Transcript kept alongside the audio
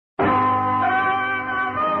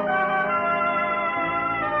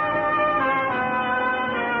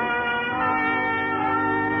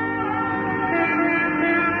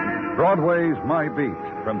Broadway's My Beat,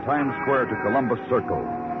 from Times Square to Columbus Circle.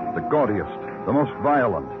 The gaudiest, the most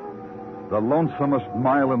violent, the lonesomest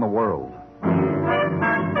mile in the world.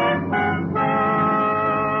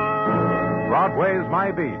 Broadway's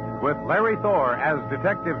My Beat, with Larry Thor as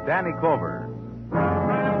Detective Danny Clover.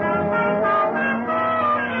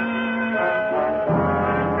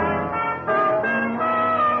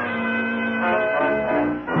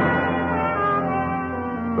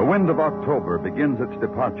 The wind of October begins its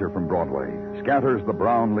departure from Broadway, scatters the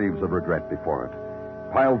brown leaves of regret before it,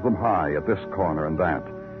 piles them high at this corner and that,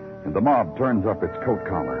 and the mob turns up its coat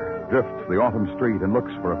collar, drifts the autumn street and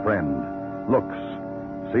looks for a friend,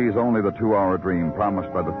 sees only the 2-hour dream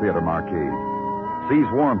promised by the theater marquee,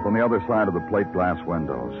 sees warmth on the other side of the plate glass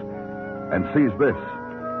windows, and sees this,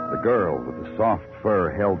 the girl with the soft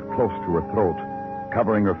fur held close to her throat,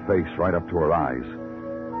 covering her face right up to her eyes.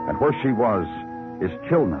 And where she was is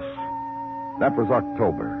chillness. That was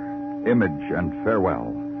October. Image and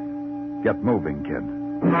farewell. Get moving, kid.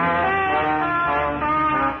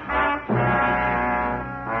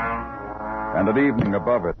 And at evening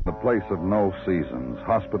above it, the place of no seasons,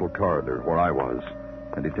 hospital corridor where I was,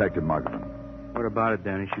 and Detective Muggavan. What about it,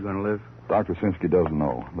 Danny? Is she going to live? Dr. Sinsky doesn't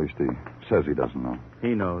know. At least he says he doesn't know.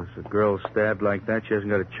 He knows. A girl stabbed like that, she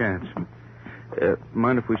hasn't got a chance.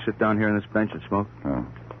 Mind if we sit down here on this bench and smoke? Oh.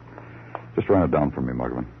 Just run it down for me,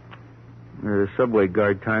 Muggavan. The subway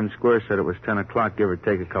guard, Times Square, said it was 10 o'clock, give or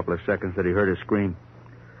take a couple of seconds, that he heard her scream.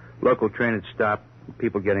 Local train had stopped,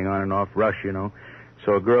 people getting on and off, rush, you know.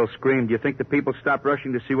 So a girl screamed. Do you think the people stopped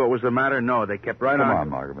rushing to see what was the matter? No, they kept right on.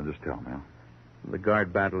 Come on, Muggavan, just tell me. The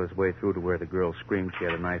guard battled his way through to where the girl screamed she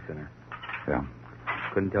had a knife in her. Yeah.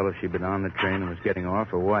 Couldn't tell if she'd been on the train and was getting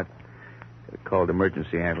off or what. They called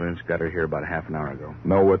emergency ambulance, got her here about half an hour ago.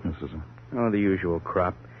 No witnesses, huh? Oh, the usual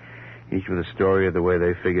crop. Each with a story of the way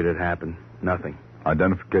they figured it happened. Nothing.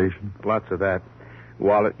 Identification? Lots of that.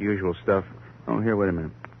 Wallet, usual stuff. Oh, here, wait a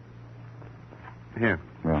minute. Here.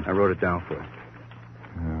 Yeah. I wrote it down for you.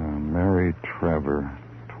 Mary Trevor,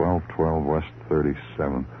 1212 West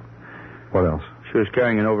 37th. What else? She was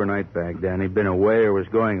carrying an overnight bag, Danny. Been away or was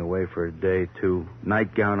going away for a day, too.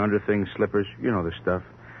 Nightgown, underthings, slippers. You know the stuff.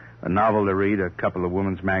 A novel to read, a couple of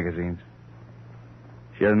women's magazines.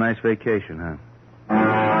 She had a nice vacation, huh?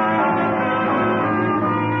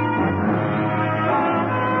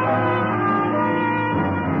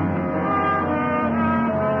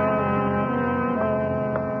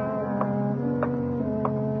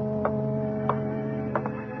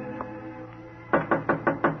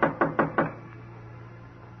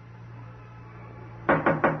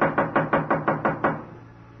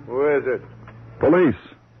 Police.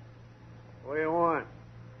 What do you want?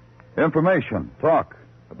 Information. Talk.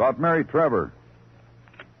 About Mary Trevor.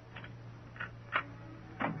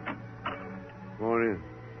 Come on in.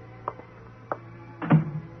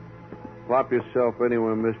 Plop yourself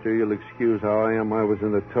anywhere, mister. You'll excuse how I am. I was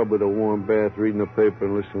in the tub with a warm bath, reading the paper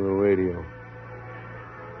and listening to the radio.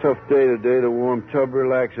 Tough day today. The warm tub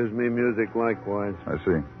relaxes me. Music likewise. I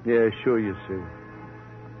see. Yeah, sure you see.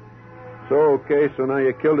 So, okay, so now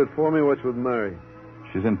you killed it for me. What's with Mary?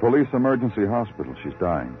 She's in police emergency hospital. She's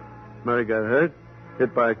dying. Mary got hurt?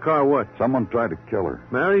 Hit by a car, what? Someone tried to kill her.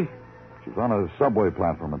 Mary? She's on a subway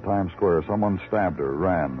platform in Times Square. Someone stabbed her,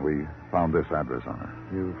 ran. We found this address on her.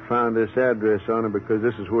 You found this address on her because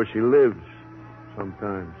this is where she lives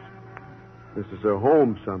sometimes. This is her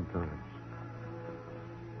home sometimes.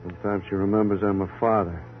 Sometimes she remembers I'm her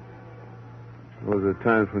father. Those are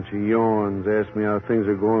times when she yawns, asks me how things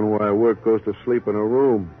are going where I work, goes to sleep in her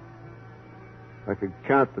room. I could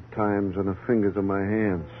count the times on the fingers of my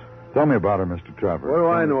hands. Tell me about her, Mr. Trevor. What do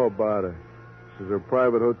I know about her? This is her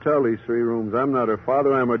private hotel, these 3 rooms. I'm not her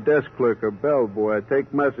father. I'm her desk clerk, her bellboy. I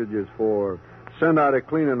take messages for her, send out a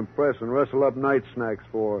clean and press, and rustle up night snacks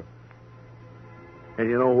for her. And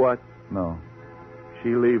you know what? No.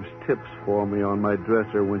 She leaves tips for me on my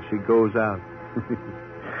dresser when she goes out.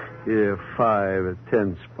 Yeah, 5 or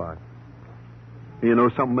 10 spot. You know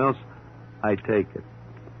something else? I take it.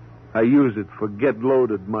 I use it for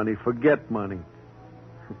get-loaded money, forget money.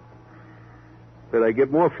 But I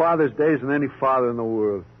get more Father's Days than any father in the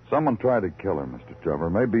world. Someone tried to kill her, Mr.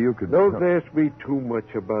 Trevor. Maybe you could... Don't ask me too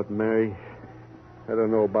much about Mary. I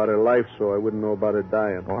don't know about her life, so I wouldn't know about her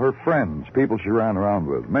dying. Well, her friends, people she ran around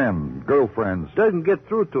with, men, girlfriends. Doesn't get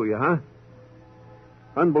through to you, huh?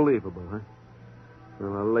 Unbelievable, huh?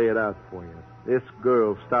 Well, I'll lay it out for you. This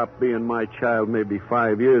girl stopped being my child maybe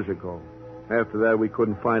 5 years ago. After that, we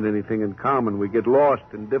couldn't find anything in common. We get lost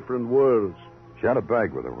in different worlds. She had a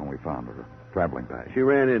bag with her when we found her, a traveling bag. She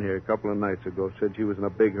ran in here a couple of nights ago, said she was in a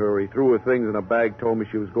big hurry, threw her things in a bag, told me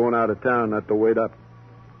she was going out of town, not to wait up.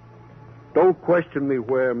 Don't question me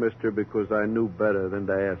where, mister, because I knew better than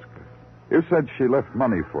to ask her. You said she left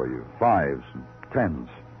money for you, 5s and 10s.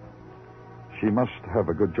 She must have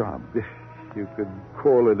a good job. You could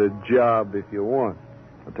call it a job if you want.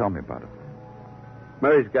 Well, tell me about it.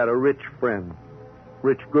 Mary's got a rich friend.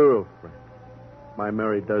 Rich girlfriend. My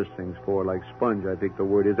Mary does things for her like sponge, I think the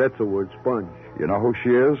word is. That's the word, sponge. You know who she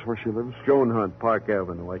is, where she lives? Joan Hunt, Park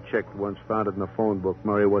Avenue. I checked once, found it in the phone book.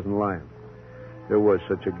 Mary wasn't lying. There was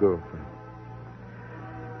such a girlfriend.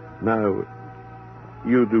 Now,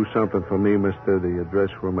 you do something for me, mister. The address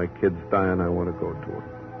where my kid's dying, I want to go to her.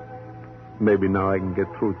 Maybe now I can get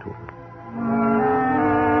through to her.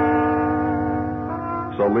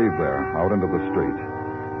 So leave there, out into the street.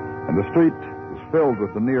 And the street is filled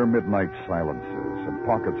with the near midnight silences and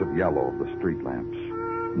pockets of yellow of the street lamps.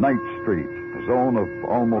 Night Street, a zone of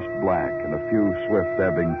almost black and a few swift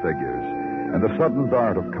ebbing figures, and the sudden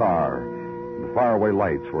dart of car and the faraway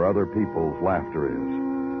lights where other people's laughter is.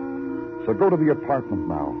 So go to the apartment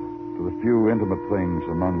now, to the few intimate things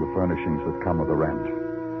among the furnishings that come with the rent.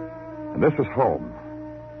 And this is home,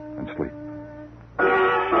 and sleep.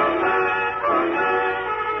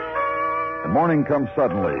 And morning comes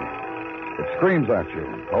suddenly. It screams at you.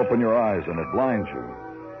 Open your eyes, and it blinds you.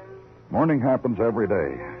 Morning happens every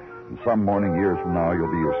day, and some morning years from now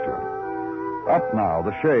you'll be used to it. Up now,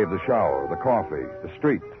 the shave, the shower, the coffee, the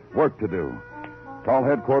street, work to do. Call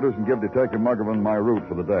headquarters and give Detective Muggavan my route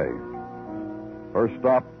for the day. First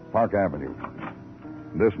stop, Park Avenue.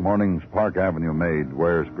 This morning's Park Avenue maid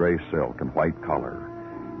wears gray silk and white collar,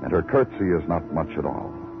 and her curtsy is not much at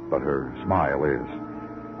all, but her smile is.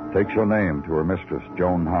 Takes your name to her mistress,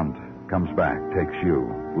 Joan Hunt, comes back, takes you,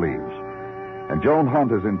 leaves. And Joan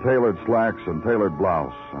Hunt is in tailored slacks and tailored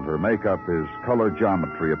blouse, and her makeup is color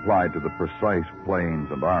geometry applied to the precise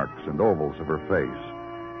planes and arcs and ovals of her face.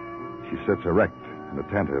 She sits erect and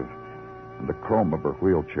attentive, and the chrome of her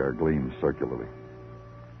wheelchair gleams circularly.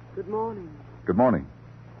 Good morning. Good morning.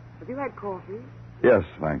 Have you had coffee? Yes,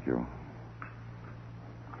 thank you.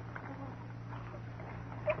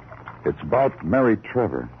 It's about Mary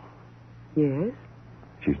Trevor. Yes?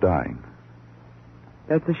 She's dying.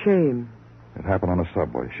 That's a shame. It happened on a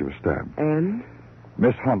subway. She was stabbed. And?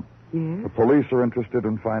 Miss Hunt, Yes? the police are interested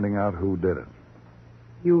in finding out who did it.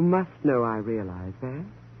 You must know I realize that.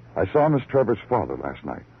 I saw Miss Trevor's father last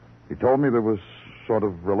night. He told me there was sort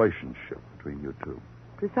of relationship between you two.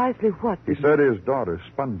 Precisely what? He said his daughter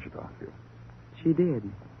sponged off you. She did.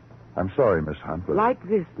 I'm sorry, Miss Hunt, but... Like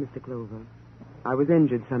this, Mr. Clover. I was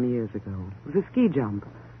injured some years ago. It was a ski jump.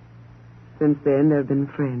 Since then, there have been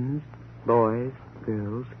friends, boys,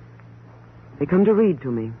 girls. They come to read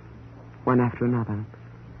to me, one after another,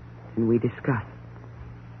 and we discuss.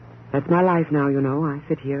 That's my life now, you know. I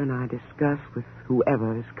sit here and I discuss with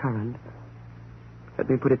whoever is current. Let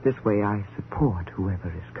me put it this way, I support whoever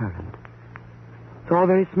is current. It's all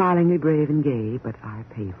very smilingly brave and gay, but I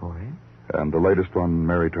pay for it. And the latest one,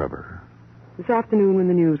 Mary Trevor. This afternoon, when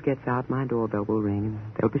the news gets out, my doorbell will ring, and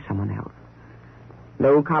there'll be someone else. An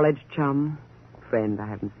old college chum, friend I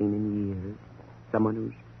haven't seen in years. Someone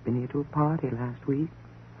who's been here to a party last week.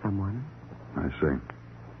 Someone. I see.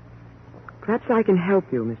 Perhaps I can help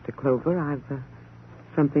you, Mr. Clover. I've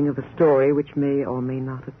something of a story which may or may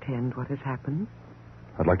not attend what has happened.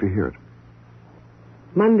 I'd like to hear it.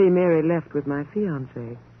 Monday, Mary left with my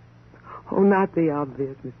fiancé. Oh, not the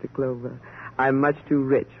obvious, Mr. Clover. I'm much too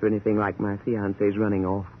rich for anything like my fiancé's running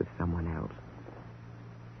off with someone else.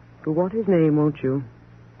 You'll want his name, won't you?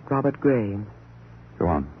 Robert Gray. Go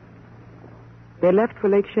on. They left for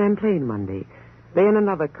Lake Champlain Monday. They and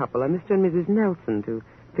another couple, Mr. and Mrs. Nelson, to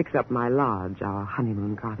fix up my lodge, our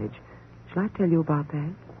honeymoon cottage. Shall I tell you about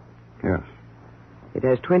that? Yes. It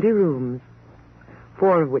has 20 rooms,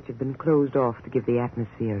 4 of which have been closed off to give the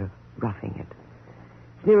atmosphere of roughing it.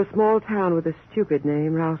 It's near a small town with a stupid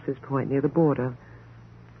name, Rouse's Point, near the border.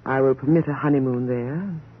 I will permit a honeymoon there,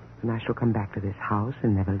 and I shall come back to this house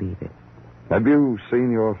and never leave it. Have you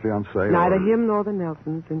seen your fiancé? Neither him nor the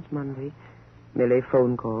Nelsons since Monday. Merely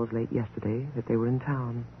phone calls late yesterday that they were in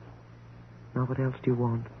town. Now, what else do you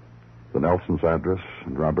want? The Nelson's address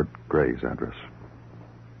and Robert Gray's address.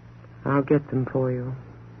 I'll get them for you.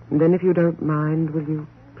 And then, if you don't mind, will you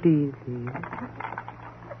please leave?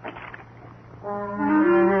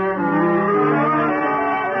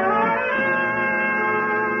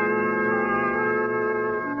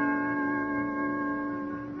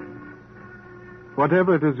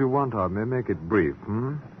 Whatever it is you want of me, make it brief,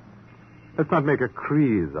 Let's not make a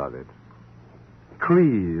crise of it.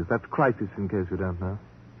 Crise, that's crisis in case you don't know.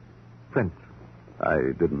 French. I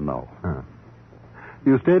didn't know.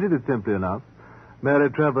 You stated it simply enough. Mary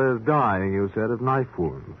Trevor is dying, you said, of knife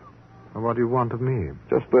wounds. And what do you want of me?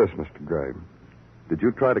 Just this, Mr. Gregg. Did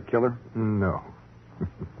you try to kill her? No.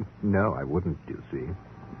 No, I wouldn't, you see.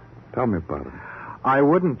 Tell me about it. I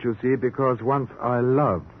wouldn't, you see, because once I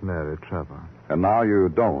loved Mary Trevor. And now you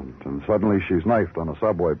don't, and suddenly she's knifed on a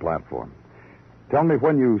subway platform. Tell me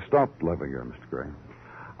when you stopped loving her, Mr. Gray.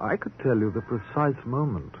 I could tell you the precise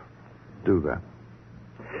moment. Do that.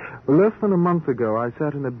 Less than a month ago, I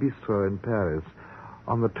sat in a bistro in Paris.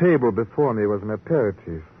 On the table before me was an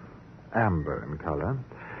aperitif, amber in color,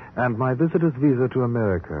 and my visitor's visa to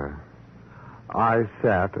America. I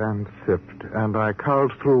sat and sipped, and I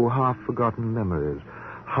culled through half-forgotten memories.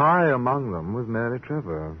 High among them was Mary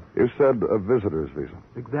Trevor. You said a visitor's visa.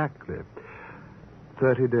 Exactly.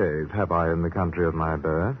 30 days have I in the country of my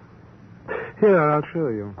birth. Here, I'll show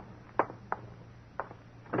you.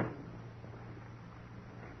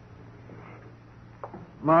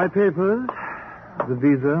 My papers, the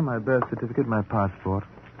visa, my birth certificate, my passport.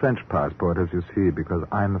 French passport, as you see, because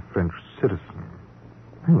I'm a French citizen.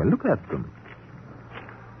 Well, look at them.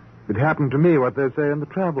 It happened to me what they say in the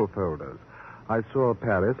travel folders. I saw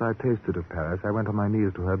Paris, I tasted of Paris, I went on my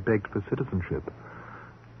knees to her, begged for citizenship.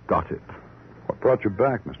 Got it. What brought you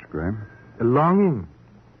back, Mr. Graham? A longing.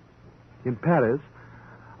 In Paris,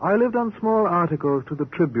 I lived on small articles to the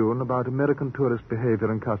Tribune about American tourist behavior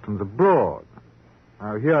and customs abroad.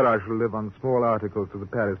 Now, here I shall live on small articles to the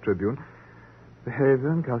Paris Tribune, behavior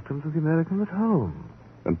and customs of the Americans at home.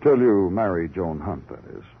 Until you marry Joan Hunt, that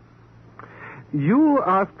is. You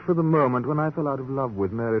asked for the moment when I fell out of love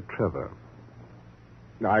with Mary Trevor.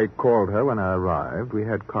 I called her when I arrived. We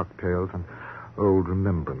had cocktails and old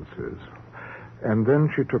remembrances. And then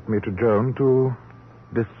she took me to Joan to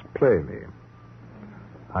display me.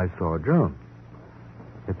 I saw Joan.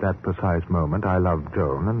 At that precise moment, I loved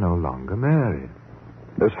Joan and no longer Mary.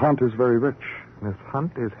 Miss Hunt is very rich. Miss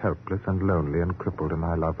Hunt is helpless and lonely and crippled, and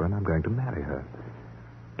I love her, and I'm going to marry her.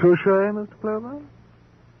 Touché, Mr. Clover?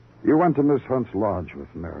 You went to Miss Hunt's lodge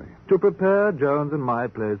with Mary. To prepare Joan's and my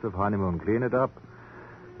place of honeymoon. Clean it up.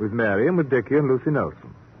 With Mary and with Dickie and Lucy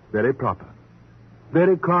Nelson. Very proper.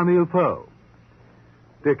 Very comme il faut.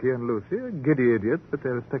 Dickie and Lucy are giddy idiots, but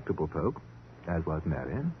they're respectable folk. As was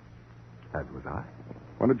Mary. As was I.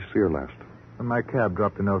 When did you see her last? When my cab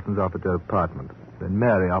dropped the Nelsons off at their apartment. Then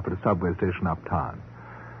Mary off at a subway station uptown.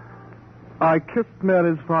 I kissed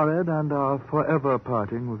Mary's forehead, and our forever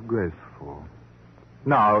parting was graceful.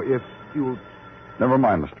 Now, if you... Never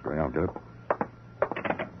mind, Mr. Gray. I'll get it.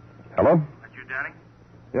 Hello? That you, Danny?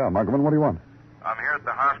 Yeah, Muggavan, what do you want? I'm here at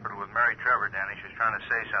the hospital with Mary Trevor, Danny. She's trying to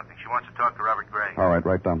say something. She wants to talk to Robert Gray. All right,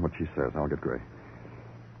 write down what she says. I'll get Gray.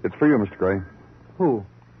 It's for you, Mr. Gray. Who?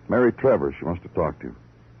 Mary Trevor. She wants to talk to you.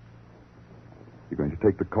 You going to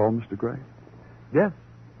take the call, Mr. Gray? Yes.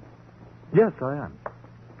 Yes, I am.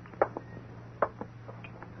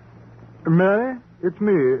 Mary, it's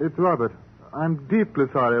me. It's Robert. I'm deeply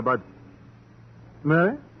sorry about...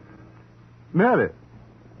 Mary? Mary?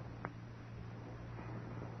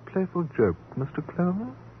 Playful joke, Mr.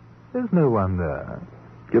 Clover? There's no one there.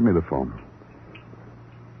 Give me the phone.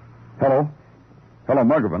 Hello? Hello,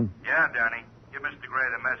 Muggavan. Yeah, Danny. Give Mr. Gray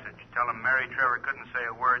the message. Tell him Mary Trevor couldn't say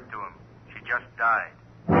a word to him. She just died.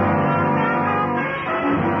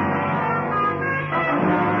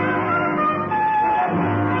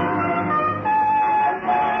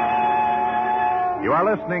 You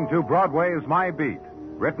are listening to Broadway Is My Beat,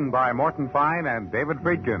 written by Morton Fine and David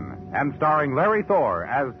Friedkin, and starring Larry Thor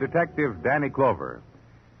as Detective Danny Clover.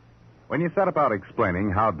 When you set about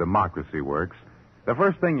explaining how democracy works, the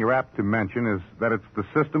first thing you're apt to mention is that it's the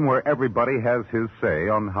system where everybody has his say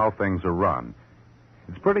on how things are run.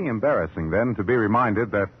 It's pretty embarrassing, then, to be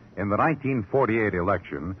reminded that in the 1948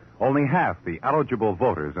 election, only half the eligible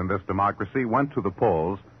voters in this democracy went to the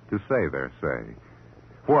polls to say their say.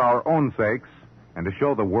 For our own sakes, and to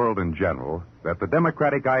show the world in general that the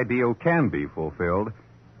democratic ideal can be fulfilled,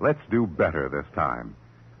 let's do better this time.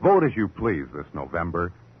 Vote as you please this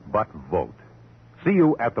November, but vote. See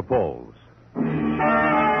you at the polls.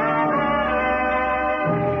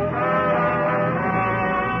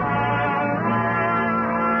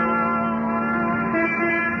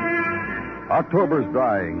 October's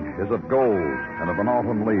dying is of gold and of an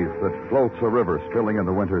autumn leaf that floats a river spilling in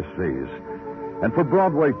the winter's seas. And for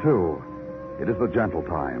Broadway, too, it is the gentle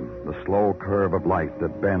time, the slow curve of light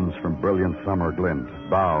that bends from brilliant summer glint,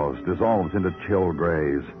 bows, dissolves into chill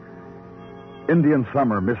grays. Indian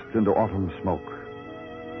summer mists into autumn smoke.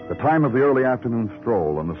 The time of the early afternoon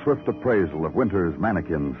stroll and the swift appraisal of winter's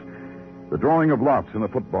mannequins, the drawing of lots in the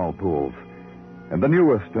football pools, and the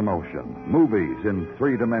newest emotion, movies in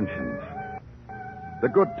 3 dimensions. The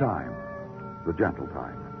good time, the gentle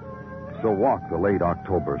time. So walk the late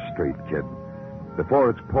October street, kid, before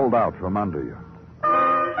it's pulled out from under you.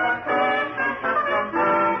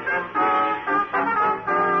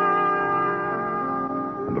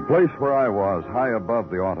 And the place where I was, high above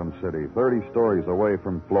the autumn city, 30 stories away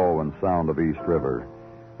from flow and sound of East River,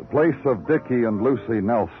 the place of Dickie and Lucy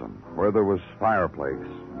Nelson, where there was fireplace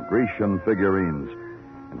and Grecian figurines,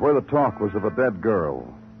 and where the talk was of a dead girl,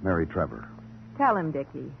 Mary Trevor. Tell him,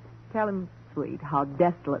 Dickie. Tell him, sweet, how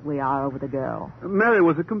desolate we are over the girl. Mary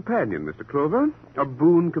was a companion, Mr. Clover. A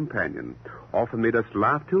boon companion. Often made us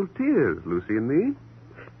laugh till tears, Lucy and me.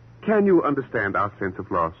 Can you understand our sense of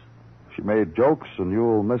loss? She made jokes, and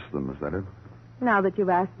you'll miss them, is that it? Now that you've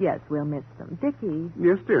asked, yes, we'll miss them. Dickie,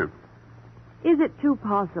 Yes, dear. is it too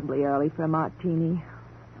possibly early for a martini?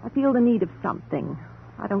 I feel the need of something.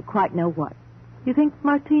 I don't quite know what. You think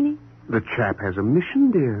martini? The chap has a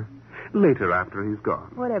mission, dear. Later, after he's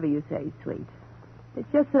gone. Whatever you say, sweet.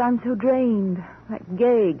 It's just that I'm so drained. That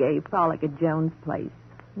gay frolic at Jones' place.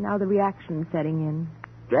 Now the reaction's setting in.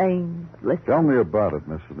 Drained, listless. Tell me about it,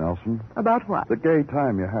 Mrs. Nelson. About what? The gay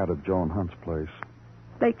time you had at Joan Hunt's place.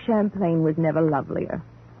 Lake Champlain was never lovelier.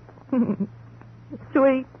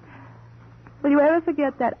 Sweet. Will you ever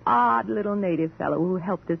forget that odd little native fellow who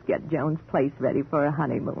helped us get Joan's place ready for a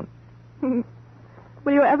honeymoon?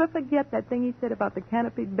 Will you ever forget that thing he said about the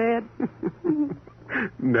canopied bed?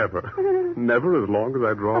 Never. Never as long as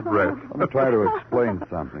I draw breath. I'm going to try to explain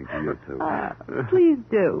something to you two. Please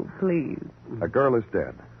do, please. A girl is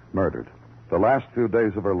dead, murdered. The last few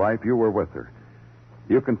days of her life, you were with her.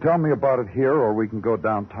 You can tell me about it here, or we can go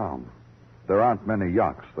downtown. There aren't many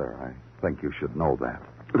yachts there. I think you should know that.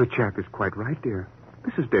 The chap is quite right, dear.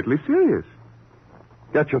 This is deadly serious.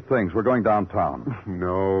 Get your things. We're going downtown.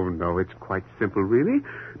 No, it's quite simple, really.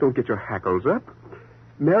 Don't get your hackles up.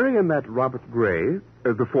 Mary and that Robert Gray,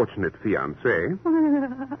 the fortunate fiancé,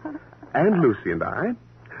 and Lucy and I,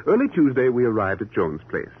 early Tuesday we arrived at Jones'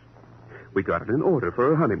 place. We got it in order for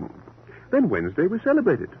her honeymoon. Then Wednesday we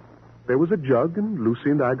celebrated. There was a jug, and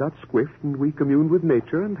Lucy and I got squiffed, and we communed with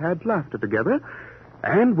nature and had laughter together.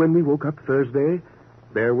 And when we woke up Thursday,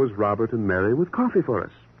 there was Robert and Mary with coffee for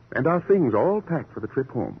us, and our things all packed for the trip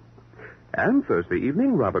home. And Thursday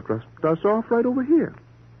evening, Robert dropped us off right over here.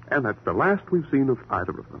 And that's the last we've seen of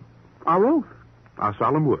either of them. Our oath. Our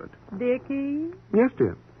solemn word. Dickie, Yes,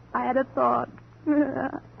 dear. I had a thought.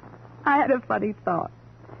 I had a funny thought.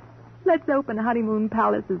 Let's open honeymoon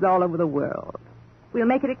palaces all over the world. We'll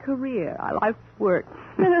make it a career, our life's work.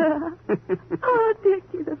 Oh,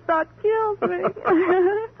 Dickie, the thought kills me.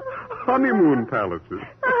 Honeymoon palaces.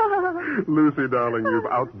 Lucy, darling, you've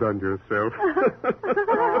outdone yourself.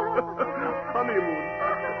 Honeymoon.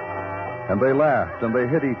 And they laughed, and they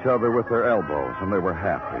hit each other with their elbows, and they were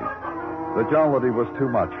happy. The jollity was too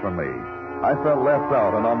much for me. I felt left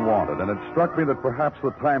out and unwanted, and it struck me that perhaps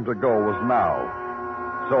the time to go was now.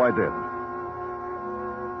 So I did.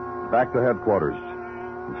 Back to headquarters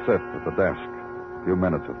and sit at the desk. A few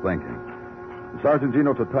minutes of thinking. And Sergeant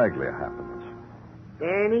Gino Tartaglia happens.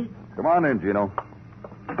 Danny? Come on in, Gino.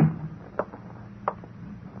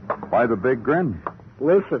 Why the big grin?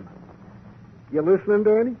 Listen. You listening,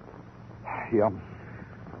 Danny? Yeah.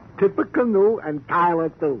 Tippecanoe and Tyler,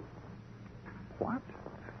 too. What?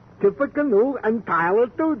 Tippecanoe and Tyler,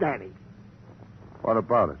 too, Danny. What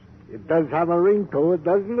about it? It does have a ring to it,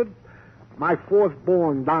 doesn't it? My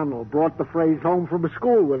fourth-born, Donald, brought the phrase home from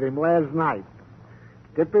school with him last night.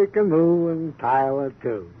 Tippecanoe and Tyler,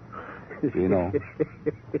 too. Gino.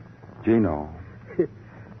 Gino.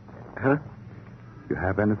 Huh? You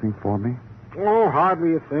have anything for me? Oh,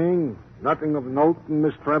 hardly a thing. Nothing of note in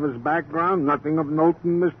Miss Trevor's background, nothing of note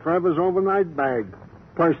in Miss Trevor's overnight bag.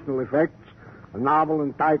 Personal effects. A novel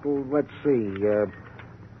entitled,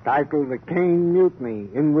 titled The Cane Mutiny,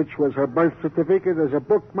 in which was her birth certificate as a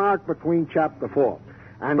bookmark between chapter 4.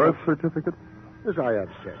 And Birth certificate? As I have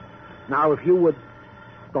said. Now, if you would...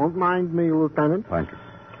 Don't mind me, Lieutenant. Thank you.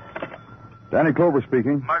 Danny Clover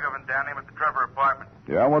speaking. Muggavan, Danny, with the Trevor apartment.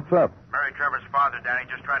 Yeah, what's up? Mary Trevor's father, Danny,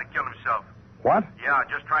 just tried to kill himself. What? Yeah,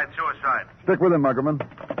 just tried suicide. Stick with him, Muggavan.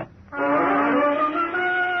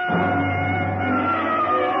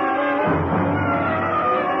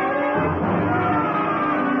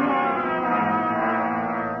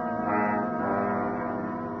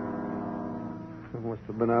 I must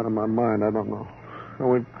have been out of my mind. I don't know. I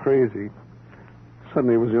went crazy.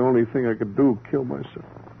 Suddenly, it was the only thing I could do, kill myself.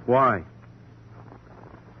 Why?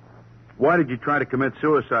 Why did you try to commit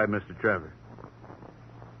suicide, Mr. Trevor?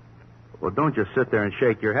 Well, don't just sit there and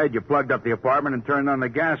shake your head. You plugged up the apartment and turned on the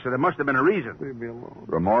gas, so there must have been a reason. Leave me alone.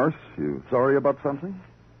 Remorse? You sorry about something?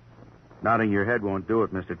 Nodding your head won't do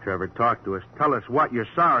it, Mr. Trevor. Talk to us. Tell us what you're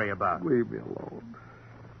sorry about. Leave me alone.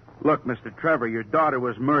 Look, Mr. Trevor, your daughter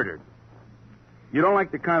was murdered. You don't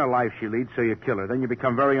like the kind of life she leads, so you kill her. Then you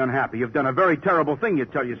become very unhappy. You've done a very terrible thing, you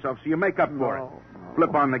tell yourself, so you make up for it.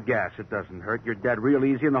 Flip on the gas. It doesn't hurt. You're dead real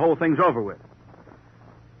easy, and the whole thing's over with.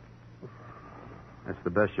 That's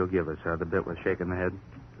the best you'll give us, huh? The bit with shaking the head?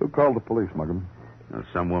 Who called the police, Muggavan?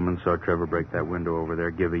 Some woman saw Trevor break that window over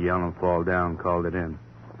there, give a yell, and fall down, called it in.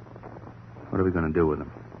 What are we going to do with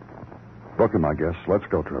him? Book him, I guess. Let's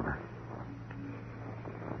go, Trevor.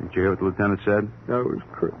 Did you hear what the lieutenant said? That was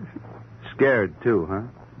crazy. Scared, too, huh?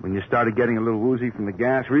 When you started getting a little woozy from the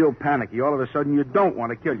gas, real panicky, all of a sudden you don't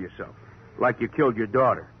want to kill yourself. Like you killed your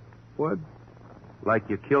daughter. What? Like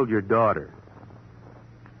you killed your daughter.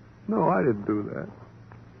 No, I didn't do that.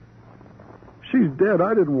 She's dead.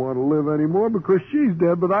 I didn't want to live anymore because she's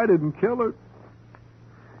dead, but I didn't kill her.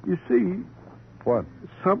 You see... What?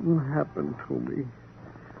 Something happened to me.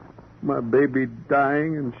 My baby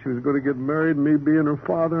dying, and she was going to get married, and me being her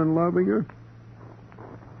father and loving her.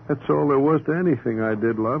 That's all there was to anything I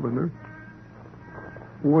did, loving her.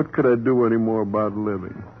 What could I do anymore about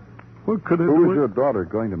living? What could I do? Who was your daughter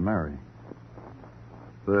going to marry?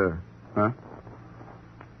 There. Huh?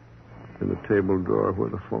 In the table drawer where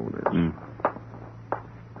the phone is.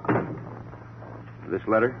 This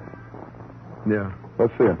letter? Yeah.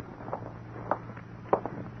 Let's see it.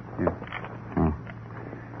 Yeah. Oh.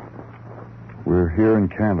 We're here in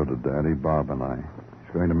Canada, Daddy, Bob and I.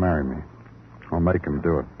 He's going to marry me. I'll make him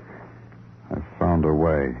do it. I've found a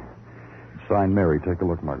way. Signed Mary. Take a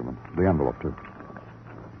look, Muggavan. The envelope, too.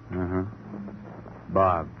 Uh-huh.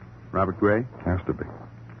 Bob. Robert Gray? Has to be.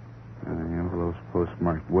 The envelope's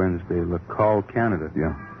postmarked Wednesday. LaColle, Canada.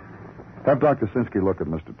 Yeah. Have Dr. Sinsky look at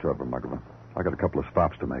Mr. Trevor, Muggavan. I got a couple of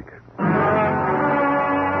stops to make.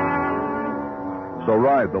 So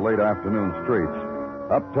ride the late afternoon streets.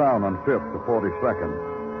 Uptown on 5th to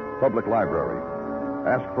 42nd. Public Library.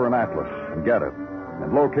 Ask for an atlas and get it.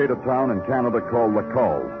 And locate a town in Canada called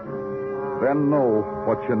LaColle. Then know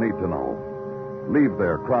what you need to know. Leave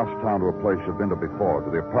there, cross town to a place you've been to before,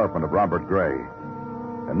 to the apartment of Robert Gray.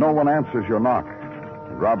 And no one answers your knock.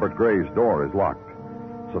 And Robert Gray's door is locked.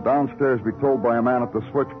 So downstairs be told by a man at the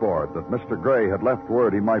switchboard that Mr. Gray had left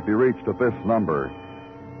word he might be reached at this number.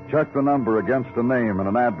 Check the number against a name and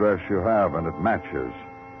an address you have, and it matches.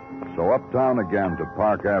 So uptown again to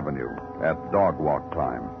Park Avenue at dog walk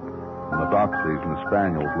time. In the dock season, the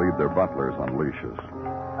spaniels lead their butlers on leashes.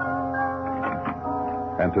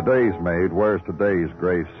 And today's maid wears today's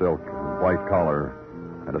gray silk and white collar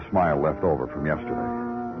and a smile left over from yesterday.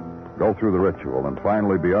 Go through the ritual and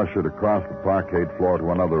finally be ushered across the parquet floor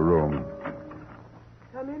to another room.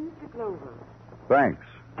 Come in, Mr. Clover. Thanks.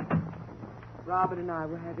 Robert and I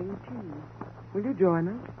were having tea. Will you join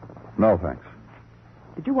us? No, thanks.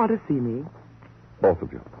 Did you want to see me? Both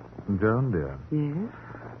of you. Joan, dear. Yes?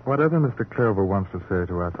 Whatever Mr. Clover wants to say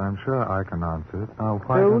to us, I'm sure I can answer it. Now,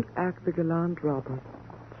 why Don't act the gallant, Robert.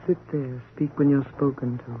 Sit there. Speak when you're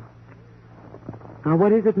spoken to. Now,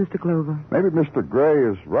 what is it, Mr. Clover? Maybe Mr.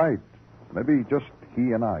 Gray is right. Maybe just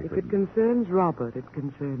he and I. If it concerns Robert, it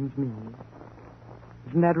concerns me.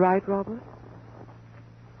 Isn't that right, Robert?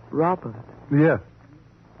 Robert. Yes.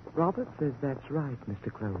 Robert says that's right,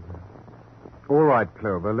 Mr. Clover. All right,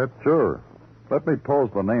 Clover, let's... Sure. Let me pose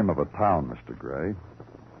the name of a town, Mr. Gray.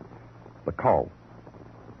 LaColle.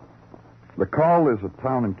 LaColle is a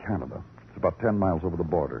town in Canada. It's about 10 miles over the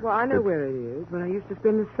border. Well, I know where it is. When I used to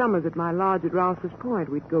spend the summers at my lodge at Rouse's Point,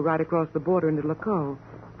 we'd go right across the border into LaColle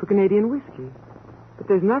for Canadian whiskey. But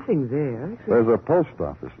there's nothing there. Except... There's a post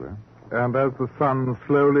office there. And as the sun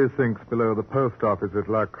slowly sinks below the post office at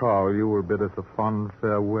LaColle, you will bid us a fond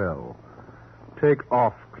farewell. Take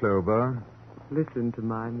off, Clover. Listen to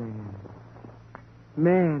my man.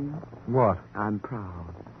 Man. What? I'm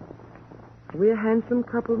proud. Are we a handsome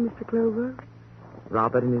couple, Mr. Clover?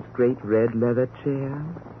 Robert in his great red leather chair,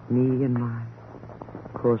 me and mine.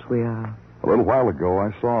 Of course we are. A little while ago,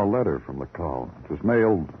 I saw a letter from LaColle. It was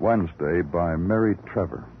mailed Wednesday by Mary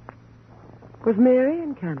Trevor. Was Mary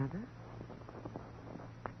in Canada?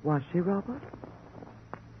 Was she, Robert?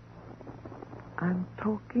 I'm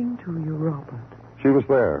talking to you, Robert. She was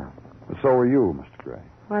there. And so were you, Mr. Gray.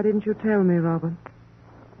 Why didn't you tell me, Robert?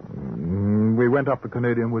 We went up for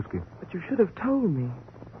Canadian whiskey. But you should have told me.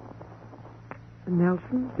 The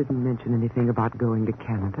Nelsons didn't mention anything about going to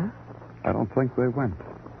Canada. I don't think they went.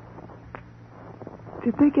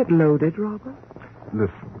 Did they get loaded, Robert?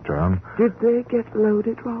 Listen, John. Did they get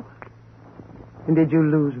loaded, Robert? And did you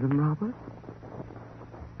lose them, Robert?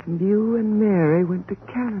 And you and Mary went to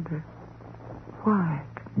Canada. Why?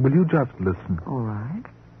 Will you just listen? All right.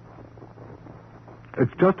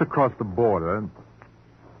 It's just across the border.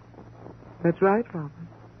 That's right, Robert.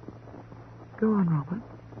 Go on, Robert.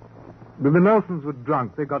 The Nelsons were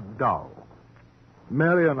drunk. They got dull.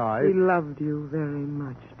 Mary and I... She loved you very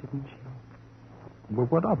much, didn't she? Well,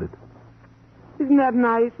 what of it? Isn't that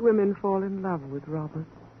nice? Women fall in love with Robert.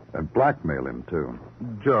 And blackmail him, too.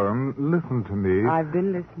 Joan, listen to me. I've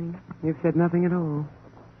been listening. You've said nothing at all.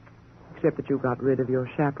 Except that you got rid of your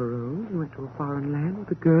chaperones and went to a foreign land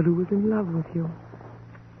with a girl who was in love with you.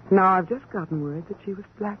 Now I've just gotten word that she was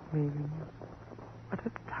blackmailing you. What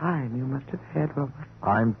a time you must have had, Robert.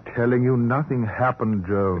 I'm telling you, nothing happened,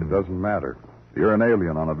 Joan. It doesn't matter. You're an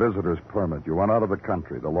alien on a visitor's permit. You went out of the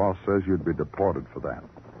country. The law says you'd be deported for that.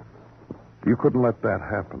 You couldn't let that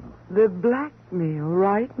happen. The blackmail,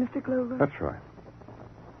 right, Mr. Clover? That's right.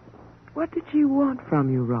 What did she want from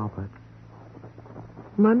you, Robert?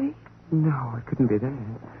 Money? No, it couldn't be that.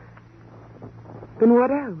 Then what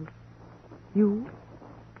else? You?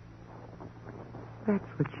 That's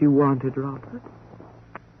what she wanted, Robert.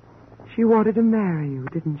 She wanted to marry you,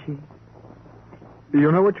 didn't she?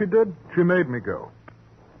 You know what she did? She made me go.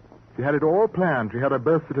 She had it all planned. She had her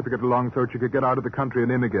birth certificate along so she could get out of the country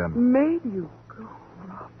and in again. Made you go,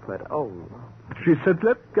 Robert. Oh, Robert. She said,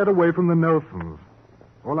 let's get away from the Nelsons.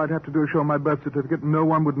 All I'd have to do is show my birth certificate, and no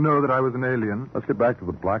one would know that I was an alien. Let's get back to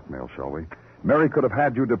the blackmail, shall we? Mary could have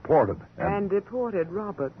had you deported. And deported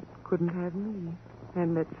Robert couldn't have me.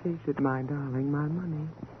 And let's face it, my darling, my money.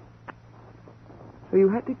 So you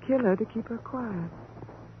had to kill her to keep her quiet.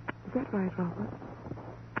 Is that right, Robert?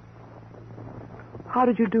 How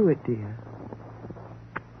did you do it, dear?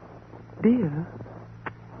 Dear?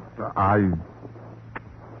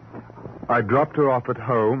 I dropped her off at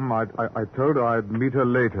home. I told her I'd meet her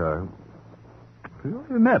later.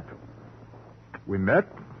 We met.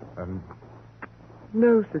 And...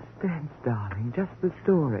 No suspense, darling. Just the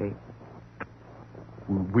story.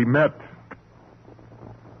 We met.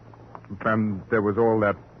 And there was all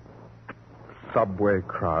that subway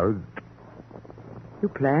crowd. You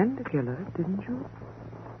planned to kill her, didn't you?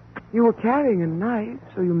 You were carrying a knife,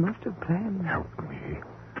 so you must have planned.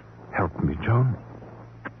 Help me, Joan.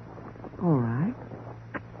 All right.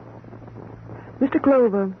 Mr.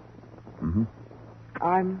 Clover. Mm-hmm.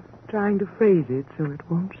 I'm trying to phrase it so it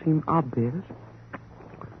won't seem obvious.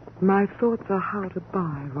 My thoughts are how to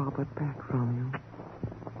buy Robert back from you.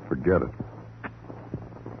 Forget it.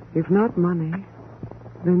 If not money,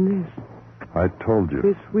 then this. I told you.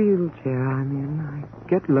 This wheelchair I'm in. I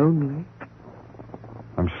get lonely.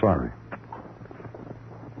 I'm sorry.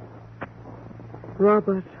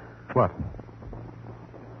 Robert. What?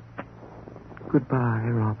 Goodbye,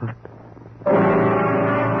 Robert.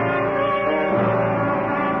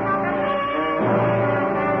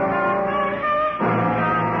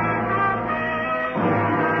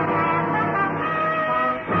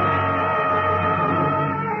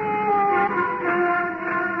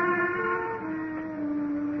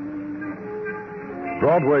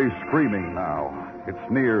 Broadway's screaming now. It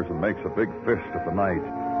sneers and makes a big fist at the night.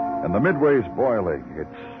 And the Midway's boiling.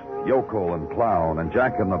 It's yokel and clown and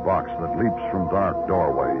jack-in-the-box that leaps from dark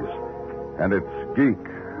doorways. And it's geek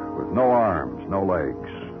with no arms, no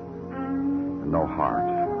legs, and no heart.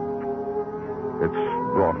 It's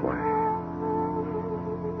Broadway.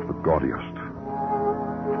 The gaudiest.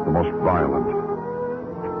 The most violent.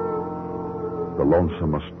 The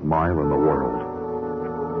lonesomest mile in the world.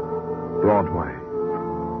 Broadway.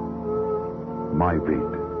 My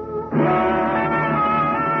Beat.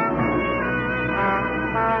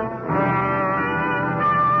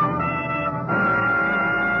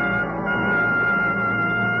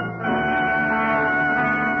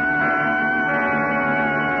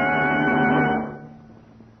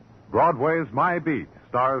 Broadway's My Beat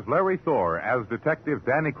stars Larry Thor as Detective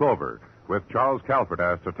Danny Clover, with Charles Calvert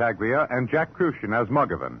as Tartaglia and Jack Kruschen as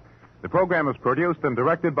Muggavan. The program is produced and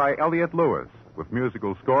directed by Elliott Lewis, with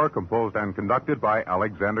musical score composed and conducted by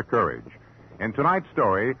Alexander Courage. In tonight's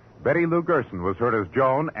story, Betty Lou Gerson was heard as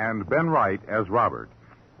Joan and Ben Wright as Robert.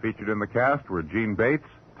 Featured in the cast were Gene Bates,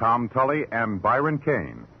 Tom Tully, and Byron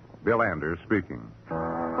Kane. Bill Anders speaking.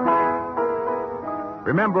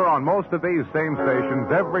 Remember, on most of these same stations,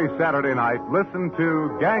 every Saturday night, listen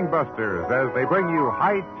to Gangbusters as they bring you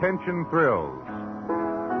high-tension thrills.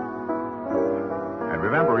 And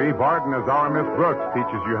remember, Eve Arden as our Miss Brooks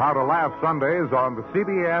teaches you how to laugh Sundays on the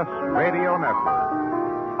CBS Radio Network.